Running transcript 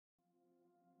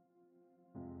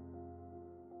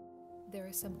There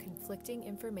is some conflicting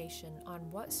information on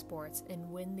what sports and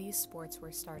when these sports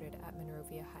were started at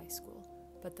Monrovia High School,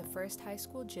 but the first high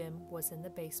school gym was in the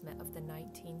basement of the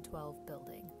 1912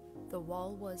 building. The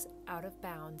wall was out of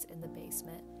bounds in the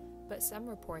basement, but some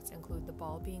reports include the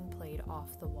ball being played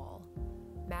off the wall.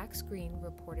 Max Green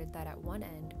reported that at one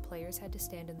end, players had to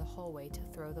stand in the hallway to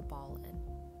throw the ball in.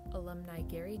 Alumni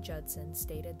Gary Judson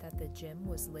stated that the gym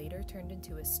was later turned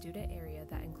into a student area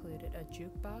that included a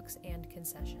jukebox and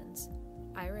concessions.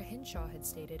 Ira Hinshaw had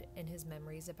stated in his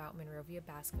memories about Monrovia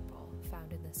basketball,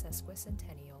 found in the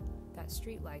sesquicentennial, that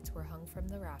streetlights were hung from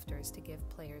the rafters to give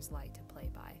players light to play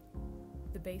by.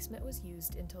 The basement was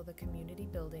used until the community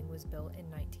building was built in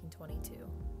 1922.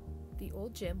 The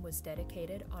old gym was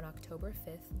dedicated on October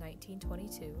 5,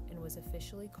 1922, and was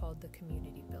officially called the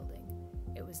Community Building.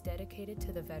 It was dedicated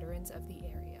to the veterans of the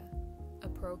area. A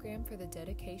program for the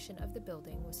dedication of the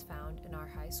building was found in our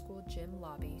high school gym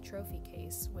lobby trophy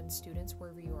case when students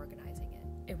were reorganizing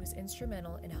it. It was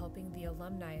instrumental in helping the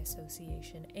Alumni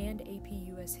Association and AP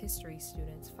US History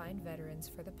students find veterans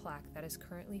for the plaque that is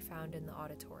currently found in the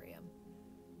auditorium.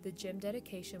 The gym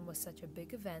dedication was such a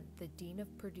big event, the Dean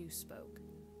of Purdue spoke.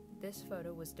 This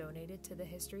photo was donated to the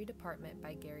History Department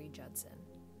by Gary Judson.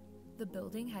 The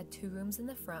building had 2 rooms in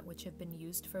the front which have been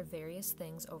used for various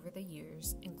things over the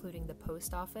years, including the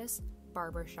post office,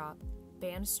 barber shop,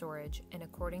 band storage, and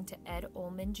according to Ed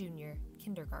Ullman Jr.,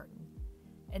 kindergarten.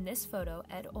 In this photo,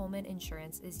 Ed Ullman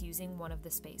Insurance is using one of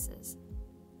the spaces.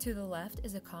 To the left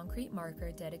is a concrete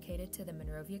marker dedicated to the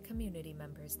Monrovia community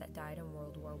members that died in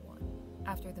World War I.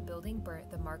 After the building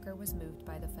burnt, the marker was moved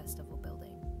by the festival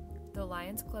building. The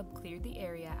Lions Club cleared the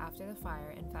area after the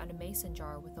fire and found a mason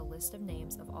jar with a list of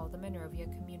names of all the Monrovia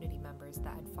community members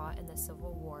that had fought in the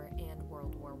Civil War and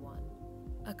World War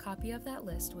I. A copy of that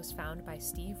list was found by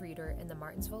Steve Reeder in the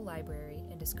Martinsville Library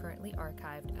and is currently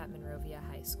archived at Monrovia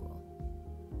High School.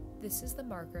 This is the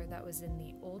marker that was in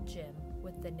the old gym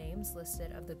with the names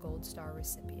listed of the Gold Star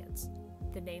recipients.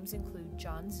 The names include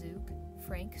John Zook,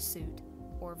 Frank Suit,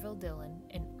 Orville Dillon,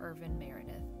 and Irvin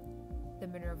Meredith. The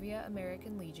Monrovia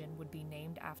American Legion would be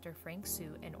named after Frank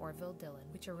Suit and Orville Dillon,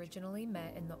 which originally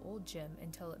met in the old gym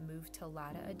until it moved to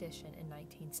Latta Edition in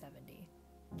 1970.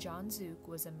 John Zook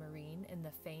was a Marine in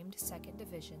the famed 2nd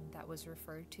Division that was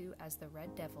referred to as the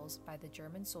Red Devils by the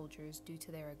German soldiers due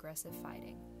to their aggressive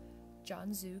fighting.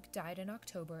 John Zook died in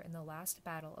October in the last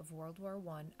battle of World War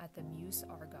I at the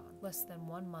Meuse-Argonne, less than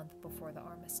 1 month before the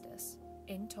armistice.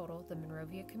 In total, the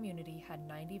Monrovia community had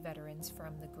 90 veterans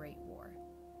from the Great War.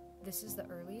 This is the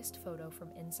earliest photo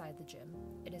from inside the gym.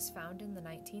 It is found in the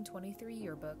 1923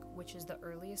 yearbook, which is the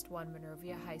earliest one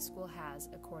Monrovia High School has,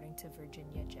 according to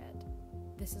Virginia Jett.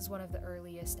 This is one of the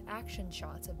earliest action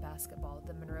shots of basketball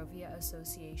the Monrovia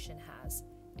Association has.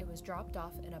 It was dropped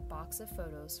off in a box of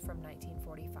photos from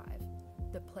 1945.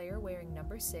 The player wearing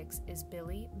number 6 is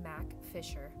Billy Mack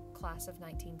Fisher, class of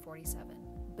 1947.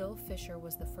 Bill Fisher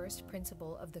was the first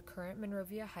principal of the current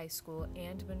Monrovia High School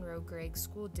and Monroe-Gregg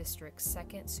School District's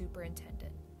second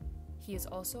superintendent. He is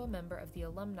also a member of the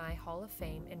Alumni Hall of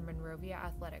Fame and Monrovia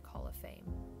Athletic Hall of Fame.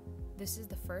 This is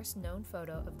the first known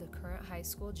photo of the current high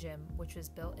school gym, which was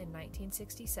built in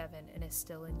 1967 and is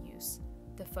still in use.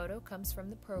 The photo comes from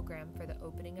the program for the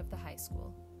opening of the high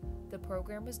school. The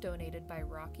program was donated by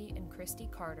Rocky and Christy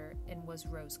Carter and was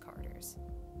Rose Carter's.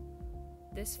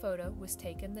 This photo was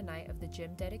taken the night of the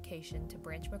gym dedication to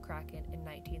Branch McCracken in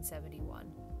 1971.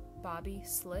 Bobby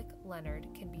Slick Leonard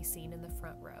can be seen in the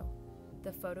front row.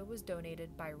 The photo was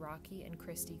donated by Rocky and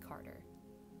Christy Carter.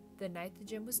 The night the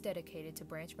gym was dedicated to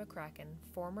Branch McCracken,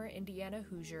 former Indiana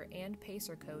Hoosier and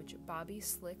Pacer coach Bobby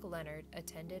Slick Leonard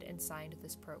attended and signed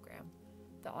this program.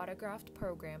 The autographed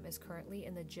program is currently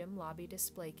in the gym lobby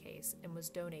display case and was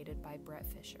donated by Brett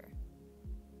Fisher.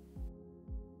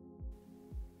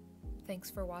 Thanks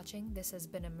for watching. This has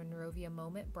been a Monrovia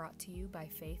Moment brought to you by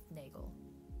Faith Nagel.